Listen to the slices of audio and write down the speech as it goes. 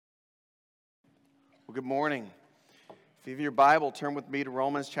Well, good morning. If you have your Bible, turn with me to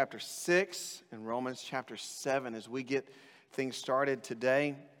Romans chapter 6 and Romans chapter 7 as we get things started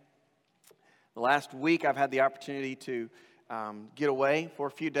today. The last week, I've had the opportunity to get away for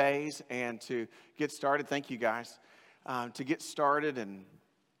a few days and to get started. Thank you, guys. To get started and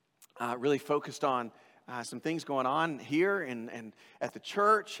really focused on some things going on here and at the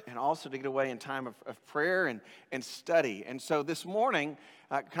church, and also to get away in time of prayer and study. And so this morning,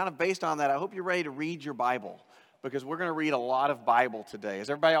 kind of based on that, I hope you're ready to read your Bible, because we're going to read a lot of Bible today. Is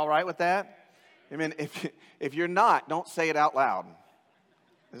everybody all right with that? I mean, if you're not, don't say it out loud.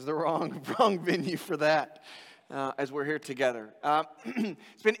 This is the wrong venue for that. As we're here together.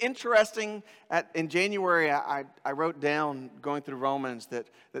 It's been interesting. In January, I wrote down, going through Romans, that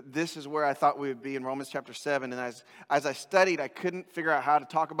this is where I thought we would be in Romans chapter 7. And as I studied, I couldn't figure out how to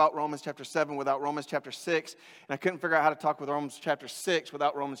talk about Romans chapter 7 without Romans chapter 6. And I couldn't figure out how to talk with Romans chapter 6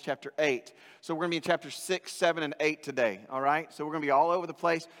 without Romans chapter 8. So we're going to be in chapter 6, 7, and 8 today, all right? So we're going to be all over the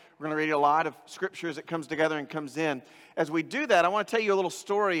place. We're going to read a lot of scriptures that comes together and comes in. As we do that, I want to tell you a little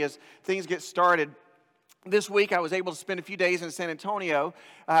story as things get started. This week, I was able to spend a few days in San Antonio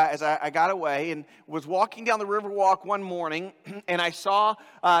as I got away, and was walking down the Riverwalk one morning, and I saw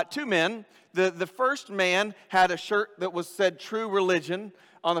two men. The first man had a shirt that said True Religion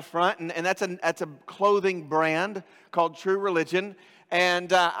on the front, and that's a clothing brand called True Religion.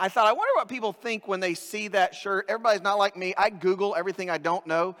 And I thought, I wonder what people think when they see that shirt. Everybody's not like me. I Google everything I don't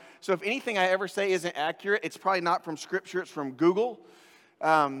know. So if anything I ever say isn't accurate, it's probably not from Scripture, it's from Google.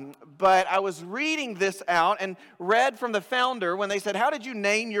 But I was reading this out and read from the founder when they said, how did you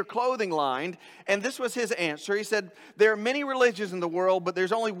name your clothing line? And this was his answer. He said, there are many religions in the world, but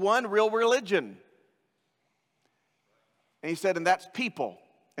there's only one real religion. And he said, and that's people.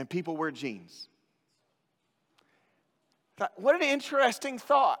 And people wear jeans. What an interesting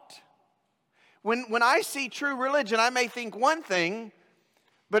thought. When I see true religion, I may think one thing,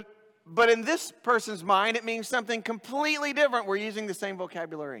 but in this person's mind, it means something completely different. We're using the same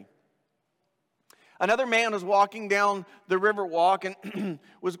vocabulary. Another man was walking down the Riverwalk and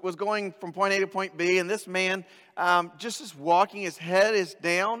was going from point A to point B. And this man just is walking, his head is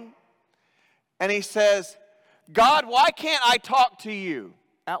down. And he says, God, why can't I talk to you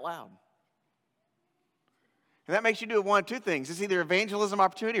out loud? And that makes you do one of two things. It's either evangelism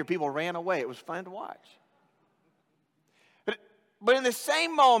opportunity or people ran away. It was fun to watch. But in the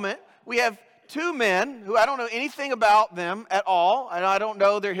same moment, we have two men who I don't know anything about them at all. I don't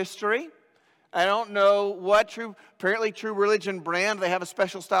know their history. I don't know what apparently True Religion brand. They have a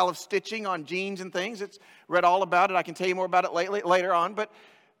special style of stitching on jeans and things. It's read all about it. I can tell you more about it later on. But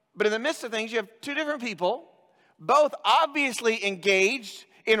in the midst of things, you have two different people, both obviously engaged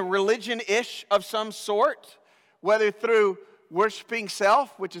in religion-ish of some sort, whether through worshiping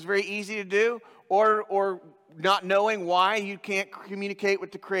self, which is very easy to do, or not knowing why you can't communicate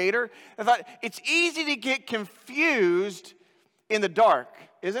with the Creator. I thought, it's easy to get confused in the dark,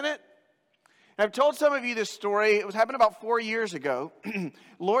 isn't it? And I've told some of you this story. It was happened about 4 years ago.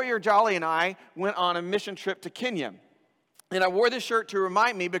 Lawyer Jolly and I went on a mission trip to Kenya. And I wore this shirt to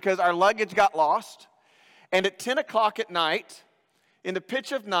remind me because our luggage got lost. And at 10 o'clock at night, in the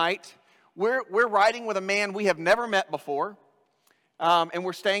pitch of night, we're riding with a man we have never met before. And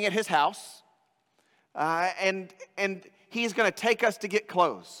we're staying at his house. And he's going to take us to get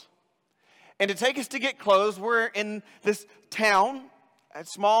clothes. And to take us to get clothes, we're in this town.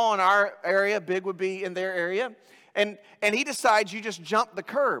 It's small in our area, big would be in their area. And he decides you just jump the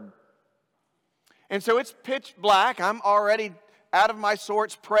curb. And so it's pitch black. I'm already out of my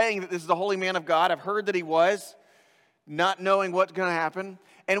sorts praying that this is the holy man of God. I've heard that he was, not knowing what's going to happen.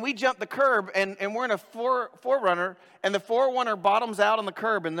 And we jump the curb, and we're in a 4Runner, and the 4Runner bottoms out on the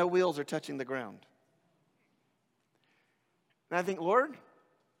curb, and no wheels are touching the ground. And I think, Lord,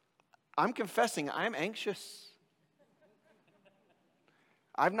 I'm confessing I'm anxious.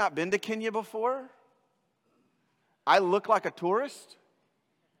 I've not been to Kenya before. I look like a tourist.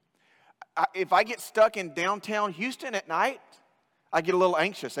 If I get stuck in downtown Houston at night, I get a little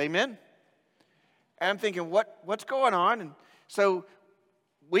anxious, amen? And I'm thinking, what's going on? And so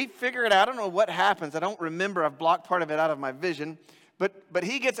we figure it out. I don't know what happens. I don't remember. I've blocked part of it out of my vision. But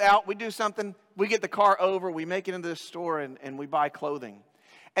he gets out, we do something, we get the car over, we make it into the store, and we buy clothing.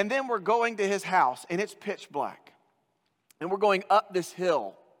 And then we're going to his house, and it's pitch black. And we're going up this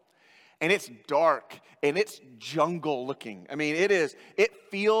hill, and it's dark, and it's jungle looking. I mean, it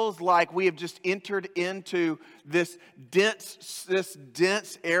feels like we have just entered into this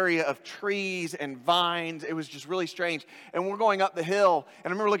dense area of trees and vines. It was just really strange. And we're going up the hill,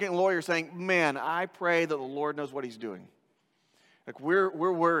 and I remember looking at the lawyer saying, man, I pray that the Lord knows what he's doing. Like we're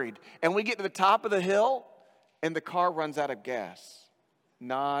worried. And we get to the top of the hill and the car runs out of gas.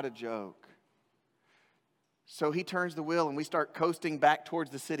 Not a joke. So he turns the wheel and we start coasting back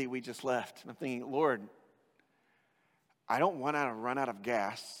towards the city we just left. And I'm thinking, Lord, I don't want to run out of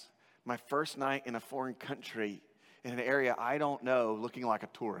gas. My first night in a foreign country in an area I don't know, looking like a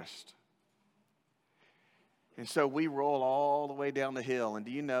tourist. And so we roll all the way down the hill. And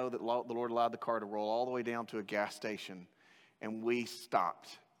do you know that the Lord allowed the car to roll all the way down to a gas station? And we stopped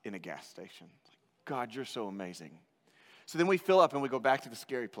in a gas station. God, you're so amazing. So then we fill up and we go back to the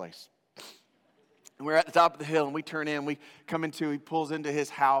scary place. And we're at the top of the hill and we turn in. He pulls into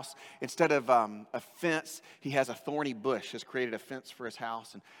his house. Instead of a fence, he has a thorny bush, has created a fence for his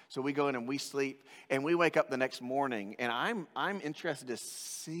house. And so we go in and we sleep. And we wake up the next morning. And I'm interested to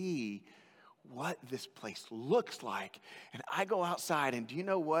see what this place looks like. And I go outside and do you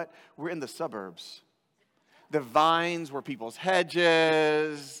know what? We're in the suburbs. The vines were people's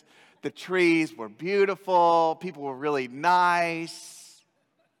hedges. The trees were beautiful. People were really nice.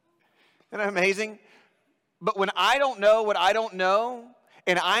 Isn't that amazing? But when I don't know what I don't know,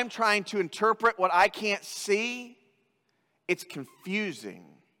 and I'm trying to interpret what I can't see, it's confusing.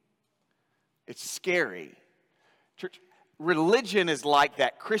 It's scary. Church, religion is like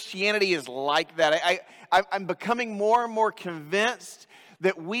that. Christianity is like that. I'm becoming more and more convinced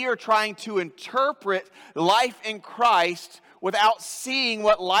that we are trying to interpret life in Christ without seeing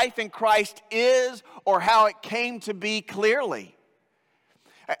what life in Christ is or how it came to be clearly.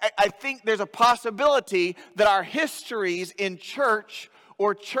 I think there's a possibility that our histories in church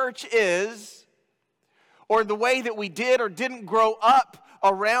or church is, or the way that we did or didn't grow up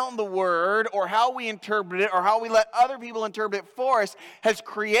around the Word, or how we interpret it, or how we let other people interpret it for us, has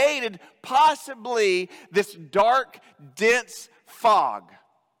created possibly this dark, dense fog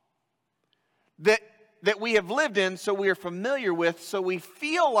that we have lived in, so we are familiar with, so we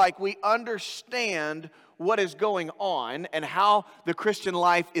feel like we understand what is going on and how the Christian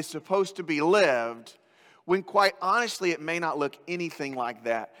life is supposed to be lived, when quite honestly it may not look anything like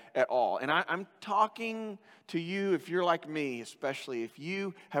that at all. And I'm talking to you, if you're like me, especially if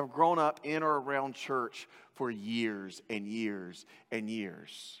you have grown up in or around church for years and years and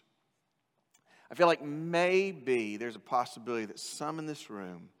years. I feel like maybe there's a possibility that some in this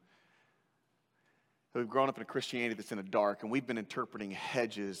room who've grown up in a Christianity that's in the dark, and we've been interpreting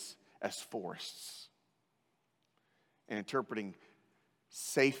hedges as forests and interpreting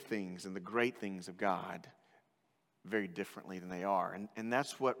safe things and the great things of God very differently than they are. And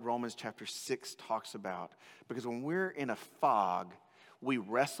that's what Romans chapter 6 talks about. Because when we're in a fog, we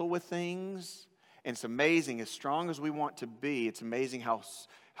wrestle with things, and it's amazing, as strong as we want to be, it's amazing how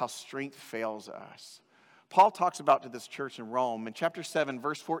strength fails us. Paul talks about to this church in Rome in chapter 7,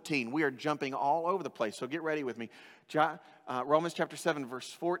 verse 14. We are jumping all over the place, so get ready with me. Romans chapter 7,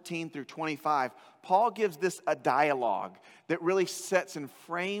 verse 14 through 25. Paul gives this a dialogue that really sets and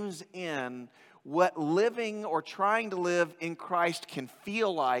frames in what living or trying to live in Christ can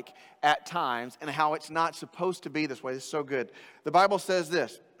feel like at times, and how it's not supposed to be this way. This is so good. The Bible says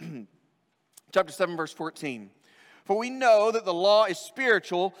this, chapter 7, verse 14. For we know that the law is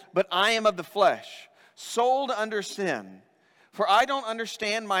spiritual, but I am of the flesh, sold under sin. For I don't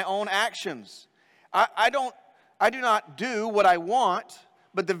understand my own actions. I do not do what I want,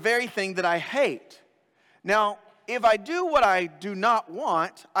 but the very thing that I hate. Now, if I do what I do not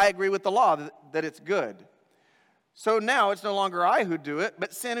want, I agree with the law that it's good. So now it's no longer I who do it,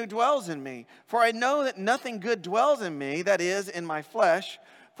 but sin who dwells in me. For I know that nothing good dwells in me, that is, in my flesh.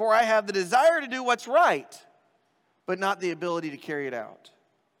 For I have the desire to do what's right, but not the ability to carry it out.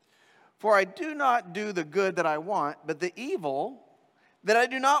 For I do not do the good that I want, but the evil that I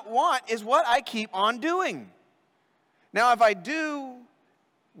do not want is what I keep on doing. Now, if I do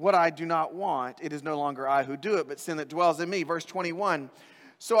what I do not want, it is no longer I who do it, but sin that dwells in me. Verse 21,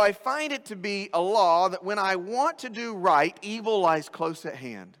 so I find it to be a law that when I want to do right, evil lies close at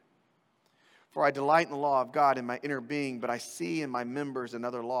hand. For I delight in the law of God in my inner being, but I see in my members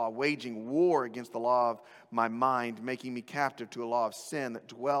another law, waging war against the law of my mind, making me captive to a law of sin that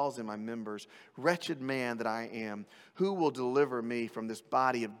dwells in my members. Wretched man that I am, who will deliver me from this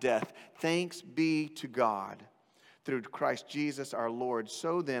body of death? Thanks be to God through Christ Jesus our Lord.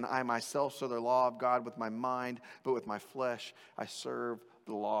 So then I myself serve the law of God with my mind, but with my flesh I serve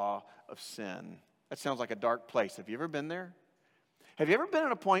the law of sin. That sounds like a dark place. Have you ever been there? Have you ever been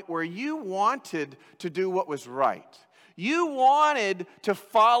at a point where you wanted to do what was right? You wanted to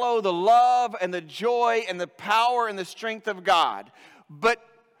follow the love and the joy and the power and the strength of God. But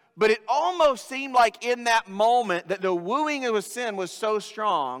it almost seemed like in that moment that the wooing of sin was so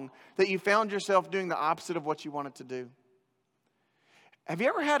strong that you found yourself doing the opposite of what you wanted to do. Have you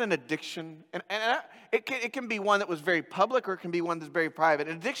ever had an addiction? It can be one that was very public, or it can be one that's very private.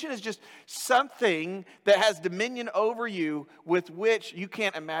 An addiction is just something that has dominion over you with which you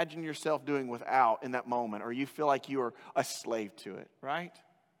can't imagine yourself doing without in that moment, or you feel like you are a slave to it, right?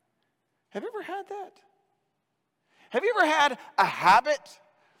 Have you ever had that? Have you ever had a habit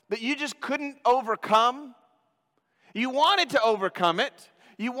that you just couldn't overcome? You wanted to overcome it.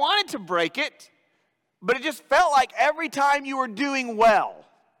 You wanted to break it. But it just felt like every time you were doing well,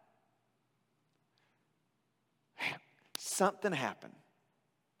 something happened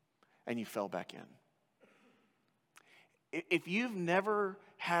and you fell back in. If you've never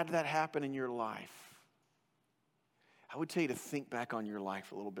had that happen in your life, I would tell you to think back on your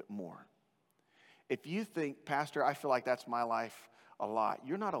life a little bit more. If you think, Pastor, I feel like that's my life a lot,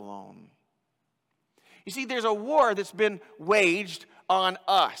 you're not alone. You see, there's a war that's been waged on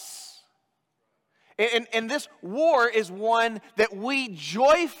us. And this war is one that we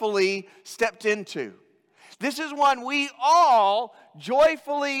joyfully stepped into. This is one we all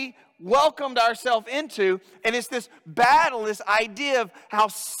joyfully welcomed ourselves into. And it's this battle, this idea of how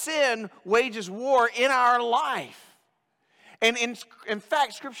sin wages war in our life. And in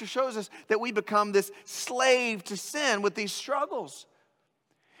fact, Scripture shows us that we become this slave to sin with these struggles.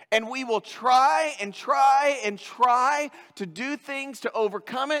 And we will try and try and try to do things to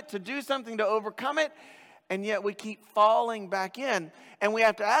overcome it, to do something to overcome it, and yet we keep falling back in. And we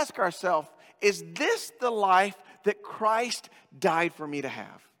have to ask ourselves, is this the life that Christ died for me to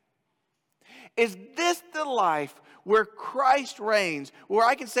have? Is this the life where Christ reigns, where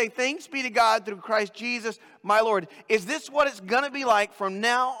I can say, thanks be to God through Christ Jesus, my Lord? Is this what it's going to be like from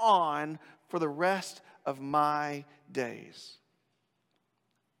now on for the rest of my days?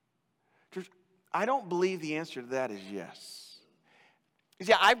 I don't believe the answer to that is yes. You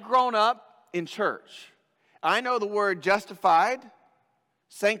see, I've grown up in church. I know the word justified,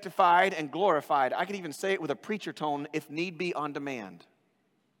 sanctified, and glorified. I can even say it with a preacher tone if need be on demand.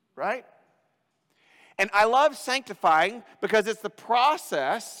 Right? And I love sanctifying because it's the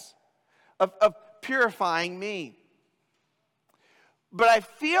process of purifying me. But I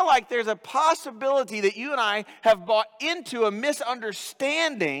feel like there's a possibility that you and I have bought into a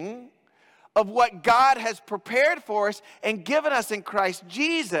misunderstanding of what God has prepared for us and given us in Christ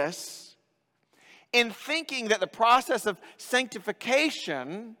Jesus, in thinking that the process of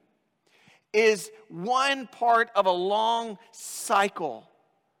sanctification is one part of a long cycle.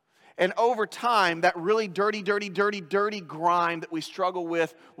 And over time, that really dirty grime that we struggle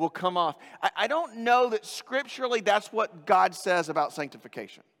with will come off. I don't know that scripturally that's what God says about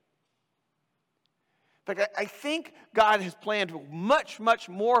sanctification. In fact, I think God has planned much, much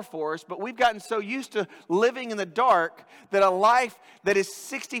more for us, but we've gotten so used to living in the dark that a life that is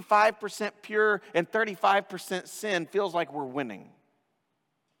 65% pure and 35% sin feels like we're winning.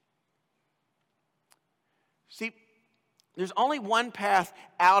 See, there's only one path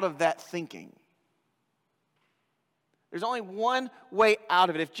out of that thinking. There's only one way out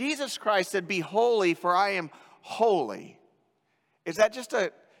of it. If Jesus Christ said, "Be holy, for I am holy," is that just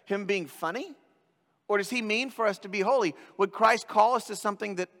him being funny? Or does he mean for us to be holy? Would Christ call us to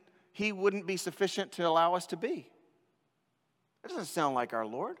something that he wouldn't be sufficient to allow us to be? That doesn't sound like our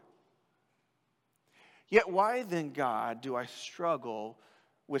Lord. Yet why then, God, do I struggle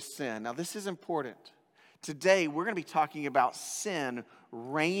with sin? Now this is important. Today we're going to be talking about sin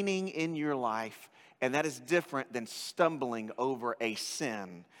reigning in your life, and that is different than stumbling over a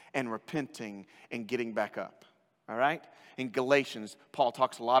sin and repenting and getting back up. All right? In Galatians, Paul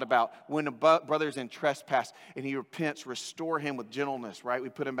talks a lot about when a brother's in trespass and he repents, restore him with gentleness, right? We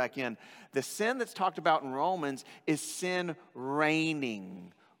put him back in. The sin that's talked about in Romans is sin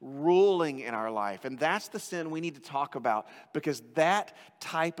reigning, ruling in our life. And that's the sin we need to talk about, because that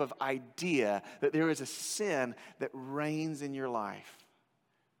type of idea that there is a sin that reigns in your life,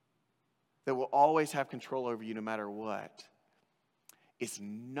 that will always have control over you no matter what, is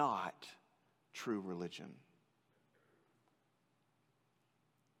not true religion.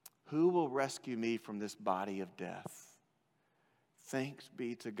 Who will rescue me from this body of death? Thanks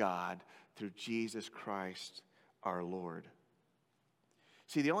be to God through Jesus Christ our Lord.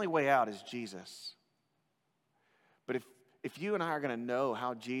 See, the only way out is Jesus. But if you and I are going to know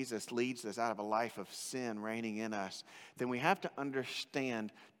how Jesus leads us out of a life of sin reigning in us, then we have to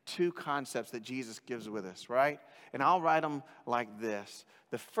understand two concepts that Jesus gives with us, right? And I'll write them like this.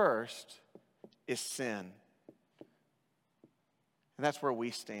 The first is sin. And that's where we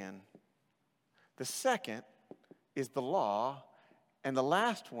stand. The second is the law. And the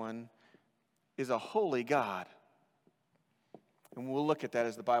last one is a holy God. And we'll look at that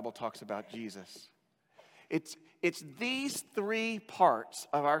as the Bible talks about Jesus. It's it's these three parts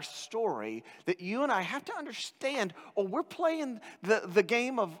of our story that you and I have to understand. Oh, we're playing the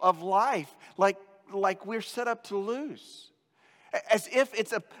game of life like we're set up to lose. As if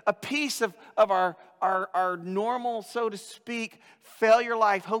it's a piece of our normal, so to speak, failure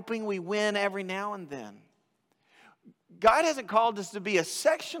life, hoping we win every now and then. God hasn't called us to be a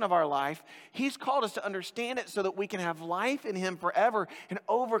section of our life. He's called us to understand it so that we can have life in Him forever and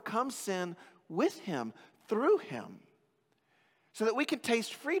overcome sin with Him, through Him, so that we can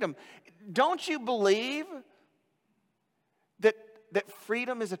taste freedom. Don't you believe that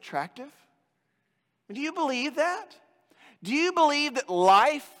freedom is attractive? Do you believe that? Do you believe that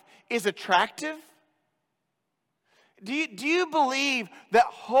life is attractive? Do you believe that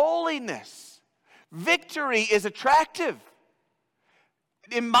holiness, victory is attractive?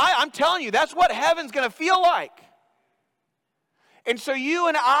 I'm telling you, that's what heaven's going to feel like. And so you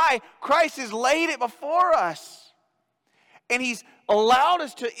and I, Christ has laid it before us. And He's allowed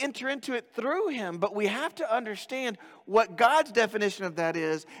us to enter into it through Him. But we have to understand what God's definition of that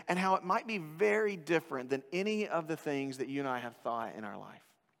is and how it might be very different than any of the things that you and I have thought in our life.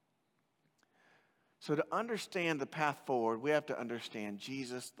 So to understand the path forward, we have to understand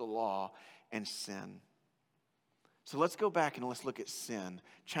Jesus, the law, and sin. So let's go back and let's look at sin.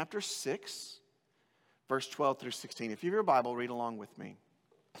 Chapter 6, verse 12 through 16. If you have your Bible, read along with me.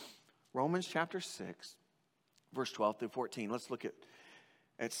 Romans chapter 6. Verse 12 through 14, let's look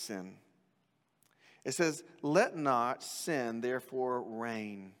at sin. It says, "Let not sin therefore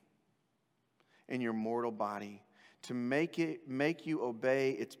reign in your mortal body, to make you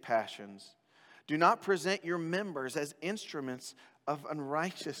obey its passions. Do not present your members as instruments of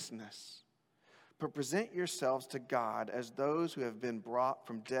unrighteousness, but present yourselves to God as those who have been brought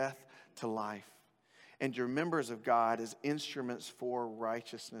from death to life, and your members of God as instruments for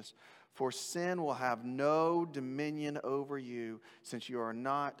righteousness. For sin will have no dominion over you, since you are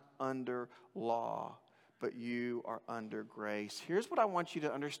not under law, but you are under grace." Here's what I want you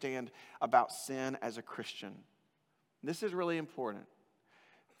to understand about sin as a Christian. This is really important.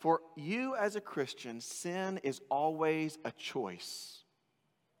 For you as a Christian, sin is always a choice.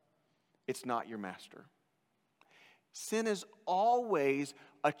 It's not your master. Sin is always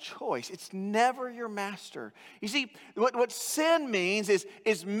a choice. It's never your master. You see, what sin means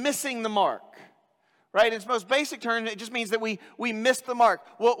is missing the mark. Right? In its most basic term, it just means that we miss the mark.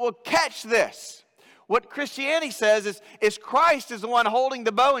 We'll catch this. What Christianity says is Christ is the one holding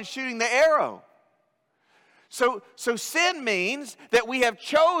the bow and shooting the arrow. So sin means that we have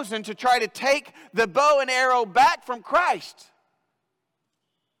chosen to try to take the bow and arrow back from Christ.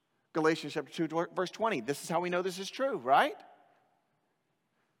 Galatians chapter 2, verse 20. This is how we know this is true, right?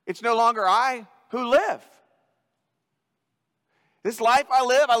 It's no longer I who live. This life I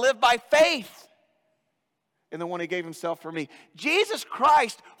live by faith in the one who gave Himself for me. Jesus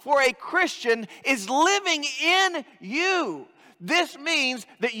Christ, for a Christian, is living in you. This means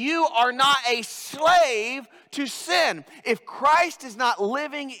that you are not a slave to sin. If Christ is not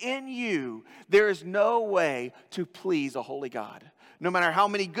living in you, there is no way to please a holy God. No matter how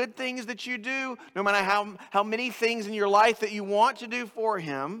many good things that you do, no matter how many things in your life that you want to do for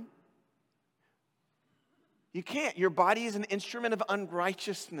Him, you can't. Your body is an instrument of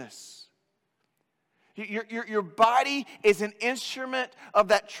unrighteousness. Your body is an instrument of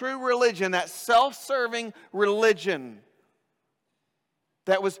that true religion, that self-serving religion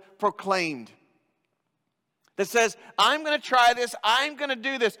that was proclaimed. That says, I'm going to try this, I'm going to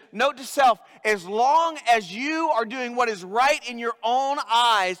do this. Note to self, as long as you are doing what is right in your own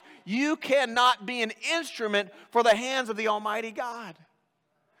eyes, you cannot be an instrument for the hands of the Almighty God.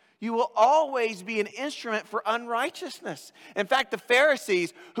 You will always be an instrument for unrighteousness. In fact, the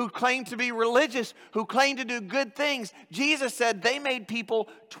Pharisees, who claimed to be religious, who claimed to do good things, Jesus said they made people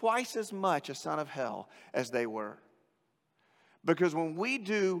twice as much a son of hell as they were. Because when we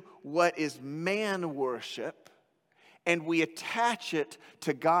do what is man worship and we attach it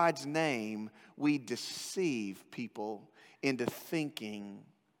to God's name, we deceive people into thinking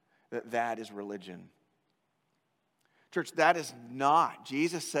that that is religion. Church, that is not.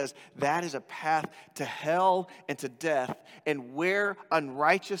 Jesus says that is a path to hell and to death. And where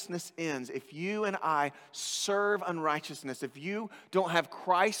unrighteousness ends, if you and I serve unrighteousness, if you don't have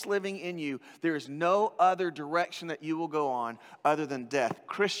Christ living in you, there is no other direction that you will go on other than death.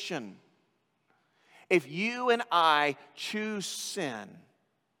 Christian, if you and I choose sin,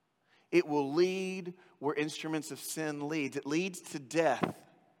 it will lead where instruments of sin leads. It leads to death.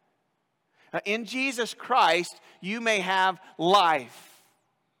 In Jesus Christ, you may have life.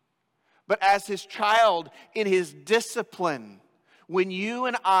 But as His child, in His discipline, When you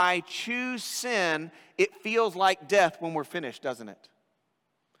and I choose sin, it feels like death when we're finished, doesn't it?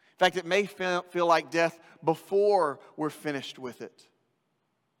 In fact, it may feel like death before we're finished with it.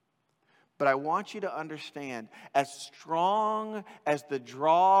 But I want you to understand, as strong as the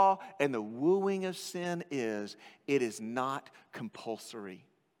draw and the wooing of sin is, it is not compulsory.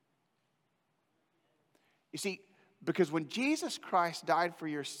 You see, because when Jesus Christ died for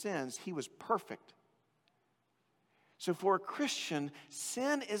your sins, he was perfect. So for a Christian,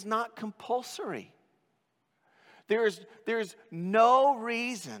 sin is not compulsory. There's no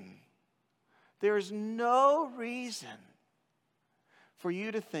reason for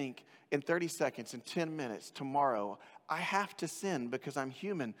you to think in 30 seconds, in 10 minutes, tomorrow, I have to sin because I'm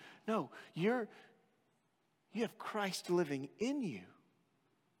human. No, you have Christ living in you.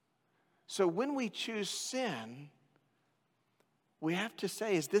 So when we choose sin, we have to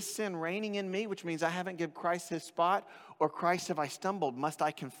say, is this sin reigning in me, which means I haven't given Christ his spot, or Christ, have I stumbled? Must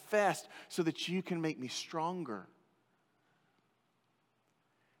I confess so that you can make me stronger?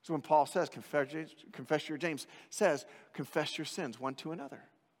 So when Paul says, confess your, James says, confess your sins one to another.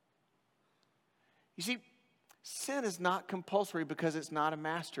 You see, sin is not compulsory because it's not a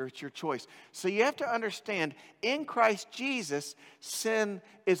master, it's your choice. So you have to understand, in Christ Jesus, sin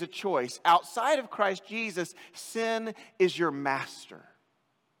is a choice. Outside of Christ Jesus, sin is your master.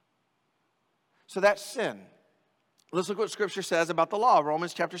 So that's sin. Let's look what Scripture says about the law.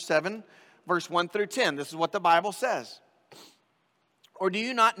 Romans chapter 7, verse 1 through 10. This is what the Bible says. Or do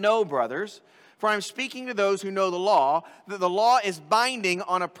you not know, brothers, for I am speaking to those who know the law, that the law is binding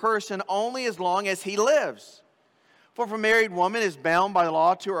on a person only as long as he lives. For if a married woman is bound by the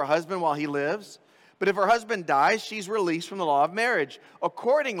law to her husband while he lives, but if her husband dies, she's released from the law of marriage.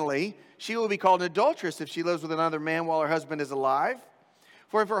 Accordingly, she will be called an adulteress if she lives with another man while her husband is alive.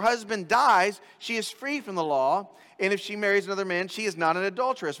 For if her husband dies, she is free from the law, and if she marries another man, she is not an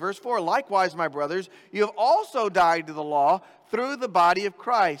adulteress. Verse 4, likewise, my brothers, you have also died to the law through the body of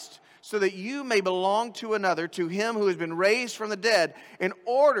Christ, so that you may belong to another, to him who has been raised from the dead, in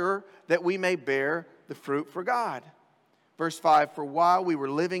order that we may bear the fruit for God. Verse 5, for while we were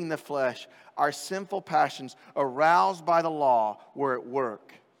living in the flesh, our sinful passions, aroused by the law, were at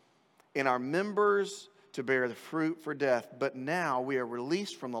work in our members to bear the fruit for death. But now we are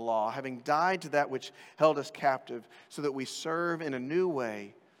released from the law, having died to that which held us captive, so that we serve in a new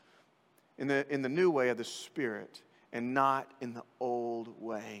way, in the new way of the Spirit, and not in the old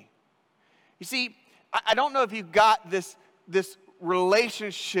way. You see, I don't know if you've got this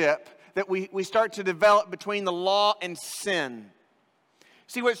relationship that we start to develop between the law and sin.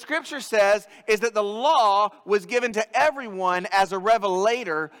 See, what Scripture says is that the law was given to everyone as a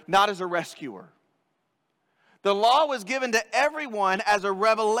revelator, not as a rescuer. The law was given to everyone as a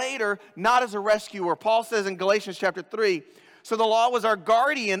revelator, not as a rescuer. Paul says in Galatians chapter 3, so the law was our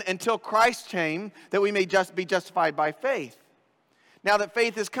guardian until Christ came, that we may just be justified by faith. Now that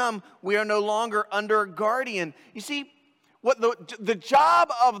faith has come, we are no longer under a guardian. You see, what the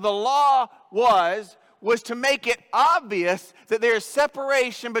job of the law was to make it obvious that there is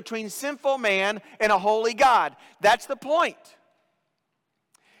separation between sinful man and a holy God. That's the point.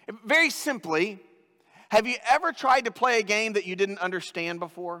 Very simply, have you ever tried to play a game that you didn't understand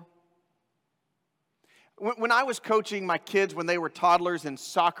before? When I was coaching my kids when they were toddlers in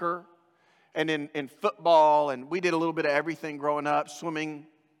soccer and in football, and we did a little bit of everything growing up, swimming.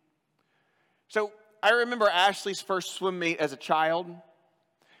 So I remember Ashley's first swim meet as a child.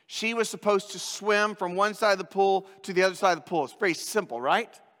 She was supposed to swim from one side of the pool to the other side of the pool. It's very simple,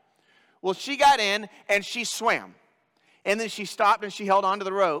 right? Well, she got in and she swam. And then she stopped and she held onto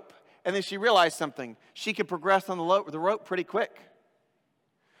the rope. And then she realized something. She could progress on the rope pretty quick.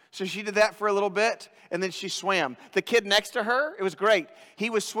 So she did that for a little bit, and then she swam. The kid next to her, it was great. He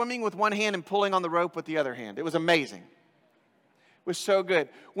was swimming with one hand and pulling on the rope with the other hand. It was amazing. It was so good.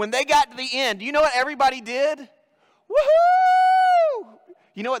 When they got to the end, do you know what everybody did? Woohoo!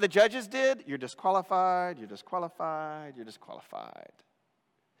 You know what the judges did? You're disqualified, you're disqualified, you're disqualified.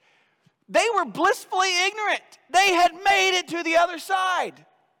 They were blissfully ignorant. They had made it to the other side.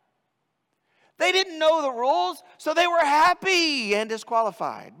 They didn't know the rules, so they were happy and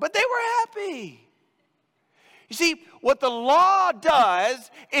disqualified. But they were happy. You see, what the law does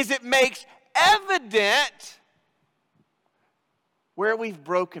is it makes evident where we've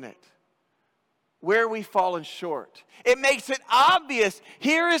broken it, where we've fallen short. It makes it obvious.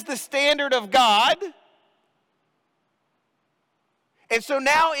 Here is the standard of God. And so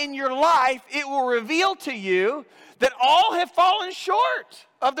now in your life, it will reveal to you that all have fallen short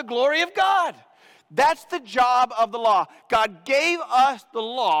of the glory of God. That's the job of the law. God gave us the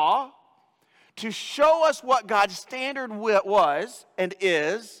law to show us what God's standard was and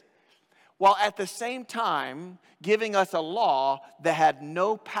is, while at the same time giving us a law that had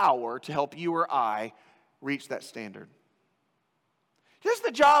no power to help you or I reach that standard. This is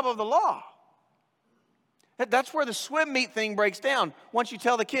the job of the law. That's where the swim meet thing breaks down. Once you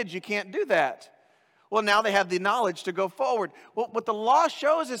tell the kids you can't do that, well, now they have the knowledge to go forward. Well, what the law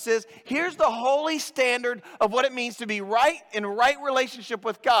shows us is, here's the holy standard of what it means to be right in right relationship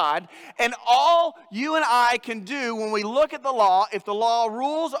with God. And all you and I can do when we look at the law, if the law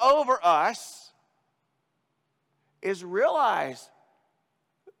rules over us, is realize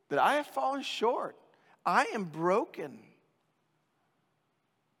that I have fallen short. I am broken.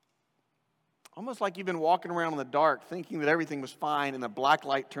 Almost like you've been walking around in the dark thinking that everything was fine, and the black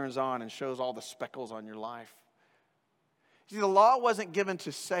light turns on and shows all the speckles on your life. See, the law wasn't given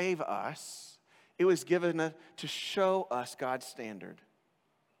to save us. It was given to show us God's standard.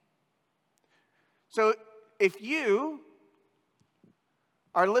 So if you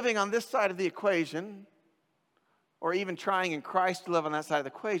are living on this side of the equation, or even trying in Christ to live on that side of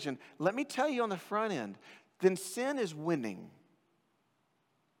the equation, let me tell you on the front end, then sin is winning.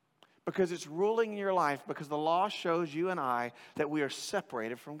 Because it's ruling in your life, because the law shows you and I that we are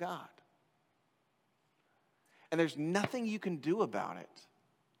separated from God. And there's nothing you can do about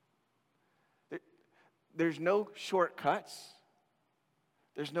it. There's no shortcuts.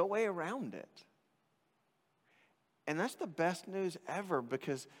 There's no way around it. And that's the best news ever,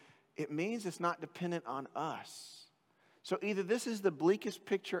 because it means it's not dependent on us. So either this is the bleakest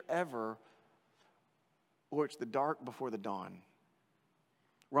picture ever, or it's the dark before the dawn.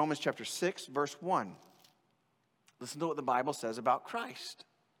 Romans chapter 6, verse 1. Listen to what the Bible says about Christ.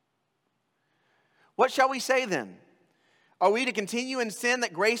 What shall we say then? Are we to continue in sin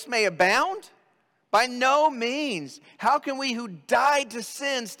that grace may abound? By no means. How can we who died to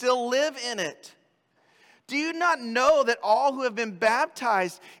sin still live in it? Do you not know that all who have been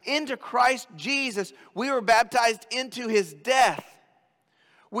baptized into Christ Jesus, we were baptized into his death?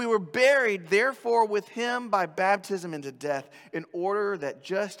 We were buried, therefore, with him by baptism into death, in order that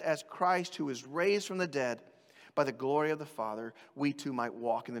just as Christ, who was raised from the dead by the glory of the Father, we too might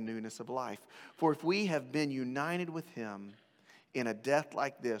walk in the newness of life. For if we have been united with him in a death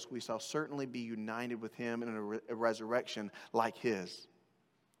like this, we shall certainly be united with him in a resurrection like his.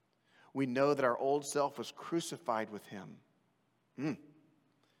 We know that our old self was crucified with him.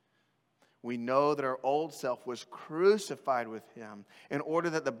 We know that our old self was crucified with him in order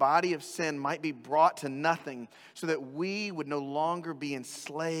that the body of sin might be brought to nothing, so that we would no longer be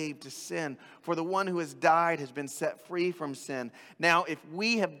enslaved to sin. For the one who has died has been set free from sin. Now, if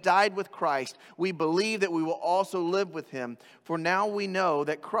we have died with Christ, we believe that we will also live with him. For now we know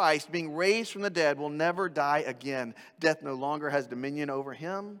that Christ, being raised from the dead, will never die again. Death no longer has dominion over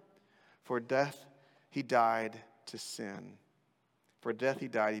him. For death he died to sin. For death he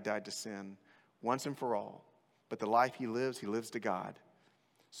died to sin, once and for all. But the life he lives to God.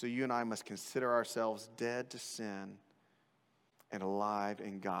 So you and I must consider ourselves dead to sin and alive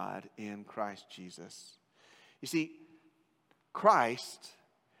in God in Christ Jesus. You see, Christ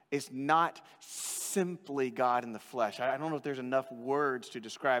is not simply God in the flesh. I don't know if there's enough words to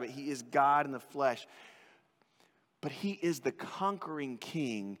describe it. He is God in the flesh. But he is the conquering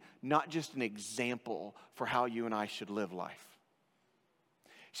king, not just an example for how you and I should live life.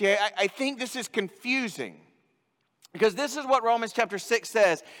 See, I think this is confusing, because this is what Romans chapter 6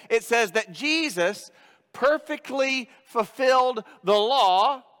 says. It says that Jesus perfectly fulfilled the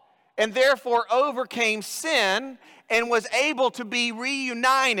law and therefore overcame sin and was able to be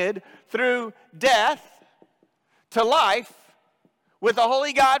reunited through death to life with the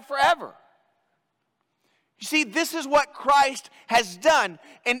holy God forever. You see, this is what Christ has done.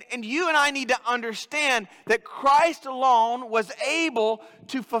 And you and I need to understand that Christ alone was able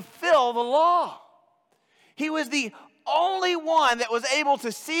to fulfill the law. He was the only one that was able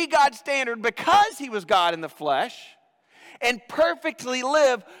to see God's standard because he was God in the flesh and perfectly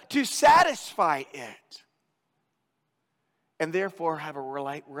live to satisfy it. And therefore have a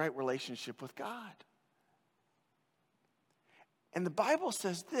right relationship with God. And the Bible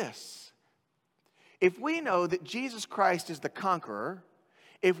says this. If we know that Jesus Christ is the conqueror,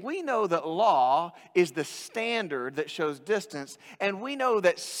 if we know that law is the standard that shows distance, and we know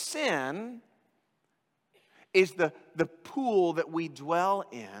that sin is the pool that we dwell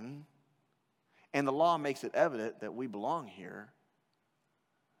in, and the law makes it evident that we belong here,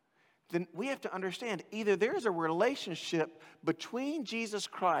 then we have to understand either there is a relationship between Jesus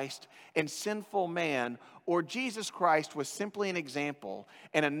Christ and sinful man, or Jesus Christ was simply an example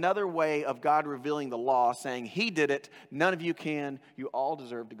and another way of God revealing the law, saying he did it, none of you can, you all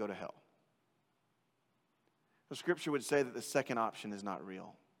deserve to go to hell. The Scripture would say that the second option is not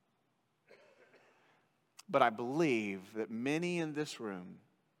real. But I believe that many in this room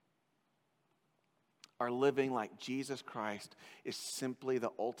are living like Jesus Christ is simply the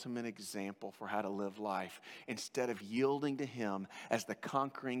ultimate example for how to live life, instead of yielding to Him as the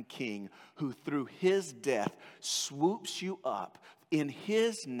conquering King who through His death swoops you up in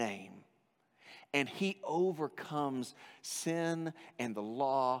His name, and He overcomes sin and the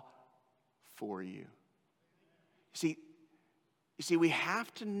law for you. You see, we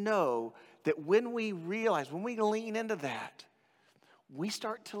have to know that when we realize, when we lean into that, we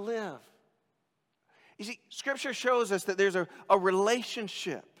start to live. You see, Scripture shows us that there's a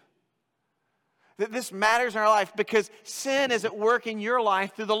relationship. That this matters in our life because sin is at work in your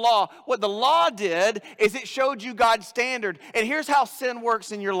life through the law. What the law did is it showed you God's standard. And here's how sin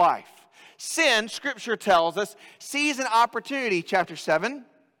works in your life. Sin, Scripture tells us, sees an opportunity, chapter 7.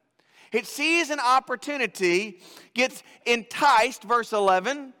 It sees an opportunity, gets enticed, verse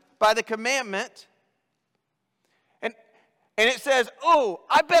 11, by the commandment. And it says, oh,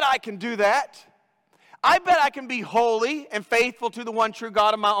 I bet I can do that. I bet I can be holy and faithful to the one true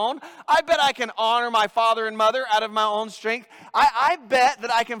God of my own. I bet I can honor my father and mother out of my own strength. I bet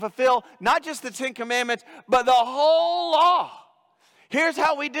that I can fulfill not just the 10 Commandments, but the whole law. Here's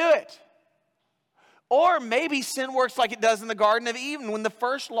how we do it. Or maybe sin works like it does in the Garden of Eden when the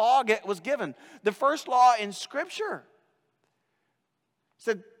first law was given. The first law in Scripture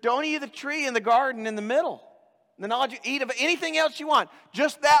said, don't eat the tree in the garden in the middle. The knowledge you eat of anything else you want.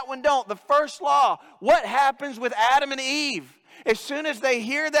 Just that one don't. The first law. What happens with Adam and Eve? As soon as they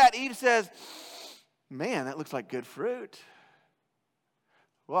hear that, Eve says, man, that looks like good fruit.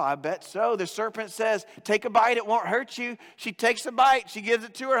 Well, I bet so. The serpent says, take a bite, it won't hurt you. She takes a bite. She gives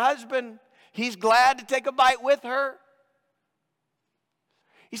it to her husband. He's glad to take a bite with her.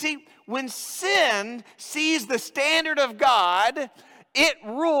 You see, when sin sees the standard of God, it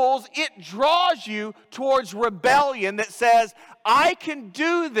rules, it draws you towards rebellion that says, I can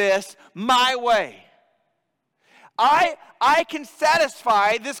do this my way. I can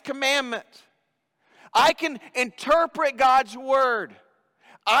satisfy this commandment. I can interpret God's word.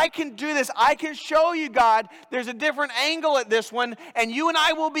 I can do this. I can show you, God, there's a different angle at this one, and you and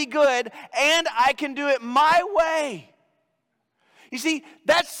I will be good, and I can do it my way. You see,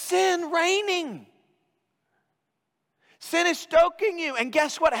 that's sin reigning. Sin is stoking you. And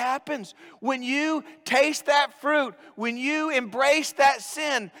guess what happens? When you taste that fruit, when you embrace that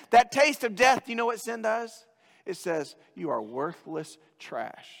sin, that taste of death, you know what sin does? It says, you are worthless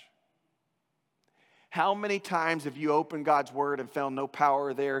trash. How many times have you opened God's word and found no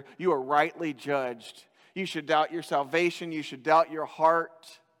power there? You are rightly judged. You should doubt your salvation. You should doubt your heart.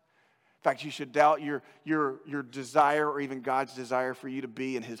 In fact, you should doubt your desire or even God's desire for you to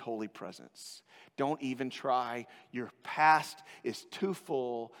be in His holy presence. Don't even try. Your past is too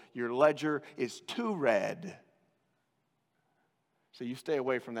full. Your ledger is too red. So you stay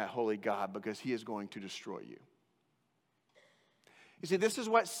away from that holy God because He is going to destroy you. You see, this is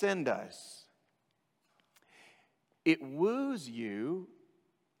what sin does. It woos you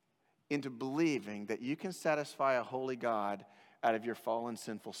into believing that you can satisfy a holy God out of your fallen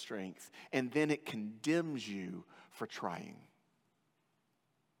sinful strength. And then it condemns you for trying.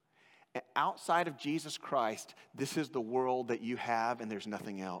 And outside of Jesus Christ, this is the world that you have and there's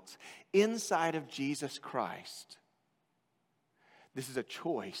nothing else. Inside of Jesus Christ, this is a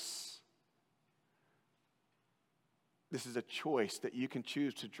choice. This is a choice that you can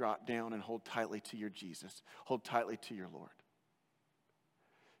choose to drop down and hold tightly to your Jesus. Hold tightly to your Lord.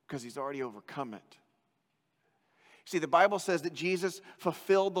 Because He's already overcome it. See, the Bible says that Jesus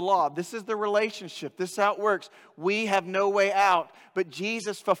fulfilled the law. This is the relationship. This is how it works. We have no way out, but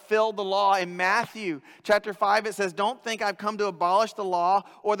Jesus fulfilled the law. In Matthew chapter 5, it says, don't think I've come to abolish the law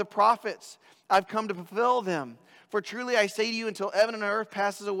or the prophets. I've come to fulfill them. For truly I say to you, until heaven and earth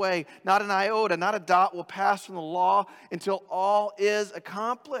passes away, not an iota, not a dot will pass from the law until all is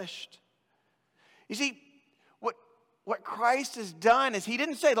accomplished. You see, what Christ has done is He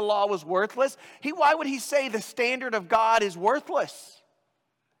didn't say the law was worthless. Why would He say the standard of God is worthless?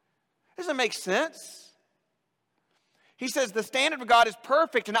 Doesn't make sense. He says the standard of God is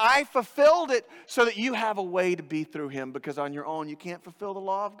perfect and I fulfilled it so that you have a way to be through Him, because on your own you can't fulfill the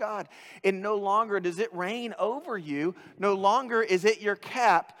law of God. And no longer does it reign over you. No longer is it your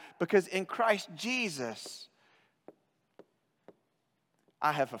cap, because in Christ Jesus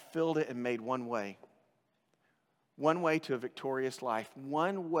I have fulfilled it and made one way. One way to a victorious life.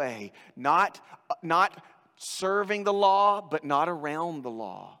 One way. Not serving the law, but not around the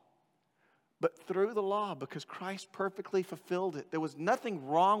law. but through the law, because Christ perfectly fulfilled it. There was nothing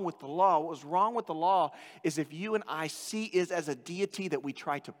wrong with the law. What was wrong with the law is if you and I see it as a deity that we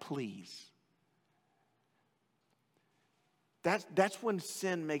try to please. That's when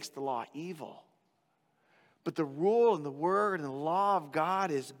sin makes the law evil. But the rule and the word and the law of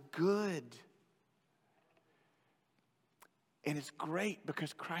God is good. And it's great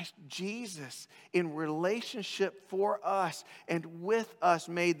because Christ Jesus, in relationship for us and with us,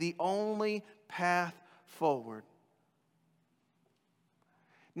 made the only path forward.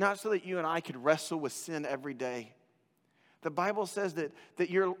 Not so that you and I could wrestle with sin every day. The Bible says that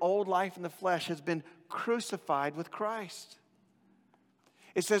your old life in the flesh has been crucified with Christ.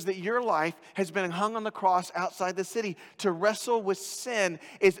 It says that your life has been hung on the cross outside the city. To wrestle with sin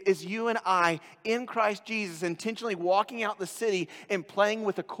is you and I in Christ Jesus intentionally walking out the city and playing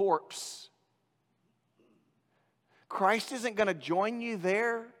with a corpse. Christ isn't going to join you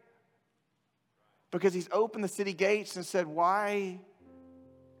there because he's opened the city gates and said, why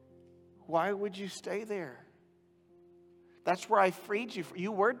would you stay there? That's where I freed you.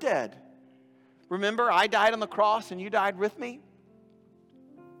 You were dead. Remember, I died on the cross and you died with me?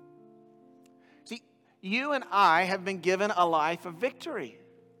 You and I have been given a life of victory.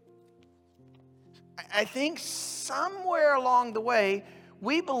 I think somewhere along the way,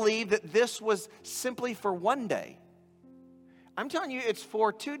 we believe that this was simply for one day. I'm telling you, it's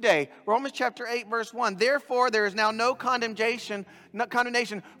for today. Romans chapter 8, verse 1. Therefore, there is now no condemnation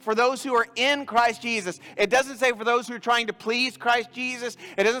for those who are in Christ Jesus. It doesn't say for those who are trying to please Christ Jesus.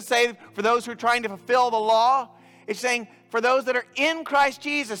 It doesn't say for those who are trying to fulfill the law. It's saying for those that are in Christ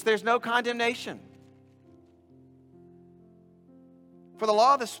Jesus, there's no condemnation. For the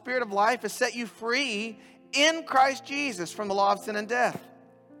law of the Spirit of life has set you free in Christ Jesus from the law of sin and death.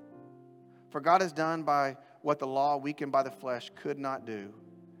 For God has done by what the law, weakened by the flesh, could not do.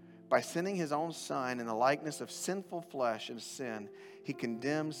 By sending his own Son in the likeness of sinful flesh and sin, he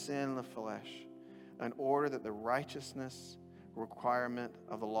condemned sin in the flesh in order that the righteousness requirement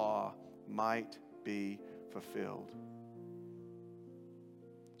of the law might be fulfilled.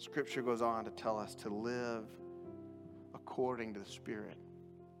 Scripture goes on to tell us to live according to the Spirit.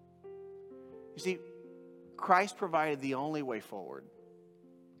 You see, Christ provided the only way forward.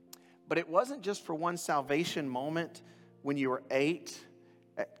 But it wasn't just for one salvation moment when you were 8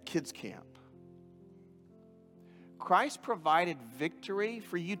 at kids camp. Christ provided victory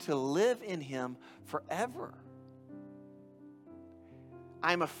for you to live in him forever.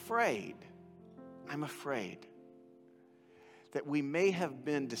 I'm afraid that we may have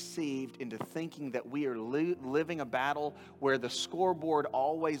been deceived into thinking that we are living a battle where the scoreboard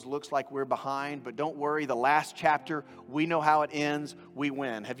always looks like we're behind, but don't worry, the last chapter, we know how it ends, we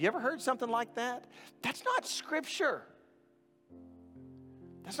win. Have you ever heard something like that? That's not Scripture.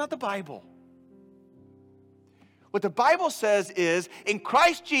 That's not the Bible. What the Bible says is, in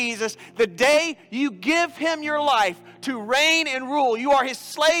Christ Jesus, the day you give him your life to reign and rule, you are his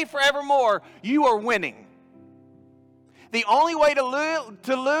slave forevermore, you are winning. The only way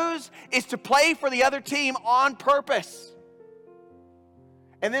to lose is to play for the other team on purpose.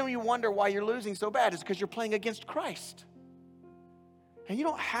 And then you wonder why you're losing so bad. It's because you're playing against Christ. And you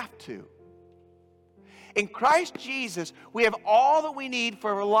don't have to. In Christ Jesus, we have all that we need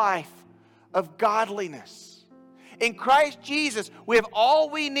for a life of godliness. In Christ Jesus, we have all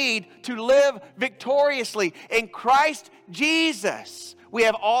we need to live victoriously. In Christ Jesus, we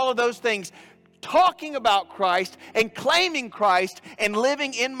have all of those things. Talking about Christ and claiming Christ and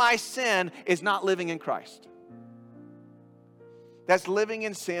living in my sin is not living in Christ. That's living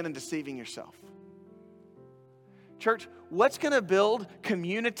in sin and deceiving yourself. Church, what's going to build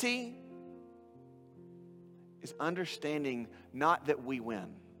community is understanding not that we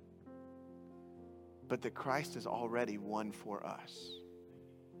win, but that Christ has already won for us.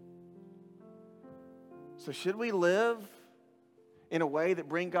 So should we live in a way that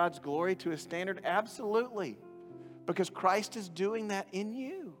bring God's glory to his standard? Absolutely. Because Christ is doing that in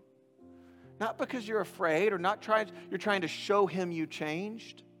you. Not because you're afraid or you're trying to show him you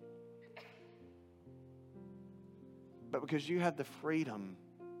changed. But because you have the freedom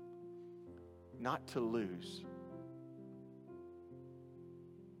not to lose.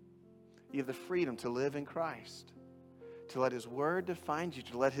 You have the freedom to live in Christ. To let his word define you.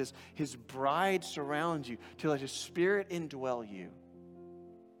 To let his bride surround you. To let his Spirit indwell you.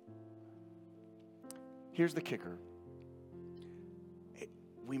 Here's the kicker.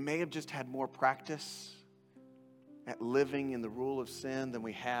 We may have just had more practice at living in the rule of sin than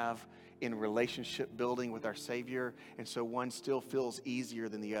we have in relationship building with our Savior, and so one still feels easier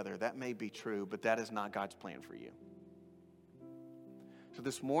than the other. That may be true, but that is not God's plan for you. So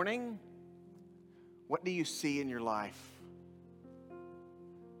this morning, What do you see in your life?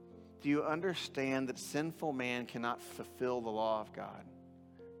 Do you understand that sinful man cannot fulfill the law of God?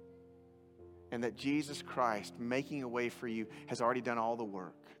 And that Jesus Christ, making a way for you, has already done all the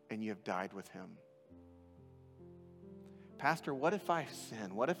work, and you have died with him? Pastor, what if I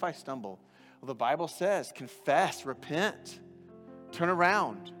sin? What if I stumble? Well, the Bible says, confess, repent, turn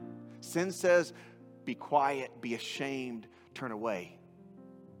around. Sin says, be quiet, be ashamed, turn away.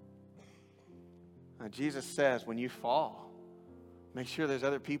 Now, Jesus says, when you fall, make sure there's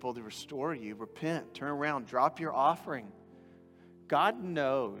other people to restore you. Repent, turn around, drop your offering. God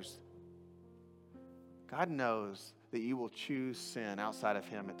knows that you will choose sin outside of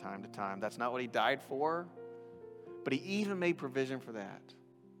him at time to time. That's not what he died for, but he even made provision for that.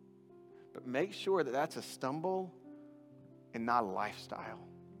 But make sure that that's a stumble and not a lifestyle,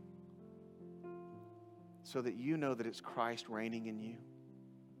 so that you know that it's Christ reigning in you.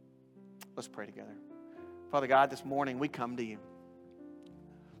 Let's pray together. Father God, this morning we come to you,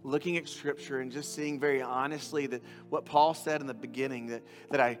 looking at Scripture and just seeing very honestly that what Paul said in the beginning,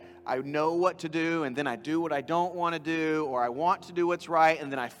 that I know what to do, and then I do what I don't want to do, or I want to do what's right,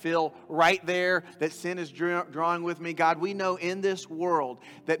 and then I feel right there that sin is drawing with me. God, we know in this world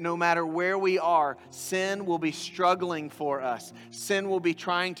that no matter where we are, sin will be struggling for us. Sin will be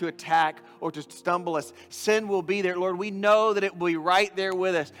trying to attack or to stumble us. Sin will be there. Lord, we know that it will be right there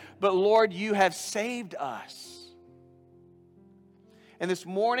with us. But Lord, you have saved us. And this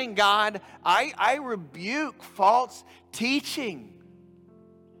morning, God, I rebuke false teaching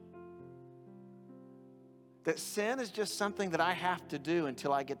that sin is just something that I have to do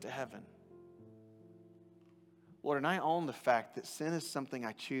until I get to heaven. Lord, and I own the fact that sin is something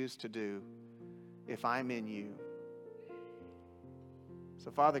I choose to do if I'm in you.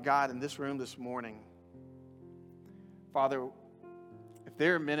 So, Father God, in this room this morning, Father, if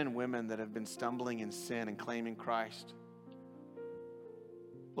there are men and women that have been stumbling in sin and claiming Christ,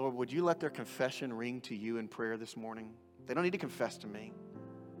 Lord, would you let their confession ring to you in prayer this morning? They don't need to confess to me.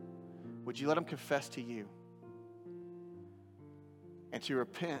 Would you let them confess to you? And to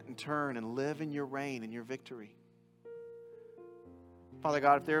repent and turn and live in your reign and your victory. Father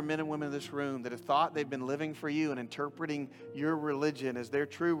God, if there are men and women in this room that have thought they've been living for you and interpreting your religion as their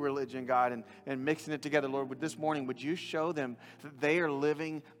true religion, God, and mixing it together, Lord, this morning, would you show them that they are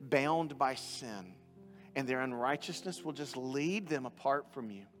living bound by sin, and their unrighteousness will just lead them apart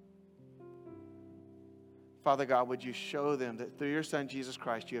from you? Father God, would you show them that through your Son, Jesus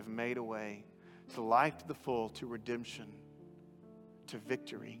Christ, you have made a way to life to the full, to redemption, to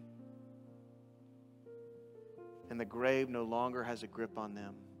victory. And the grave no longer has a grip on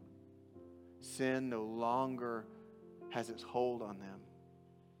them. Sin no longer has its hold on them.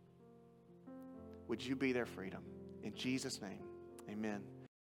 Would you be their freedom? In Jesus' name, amen.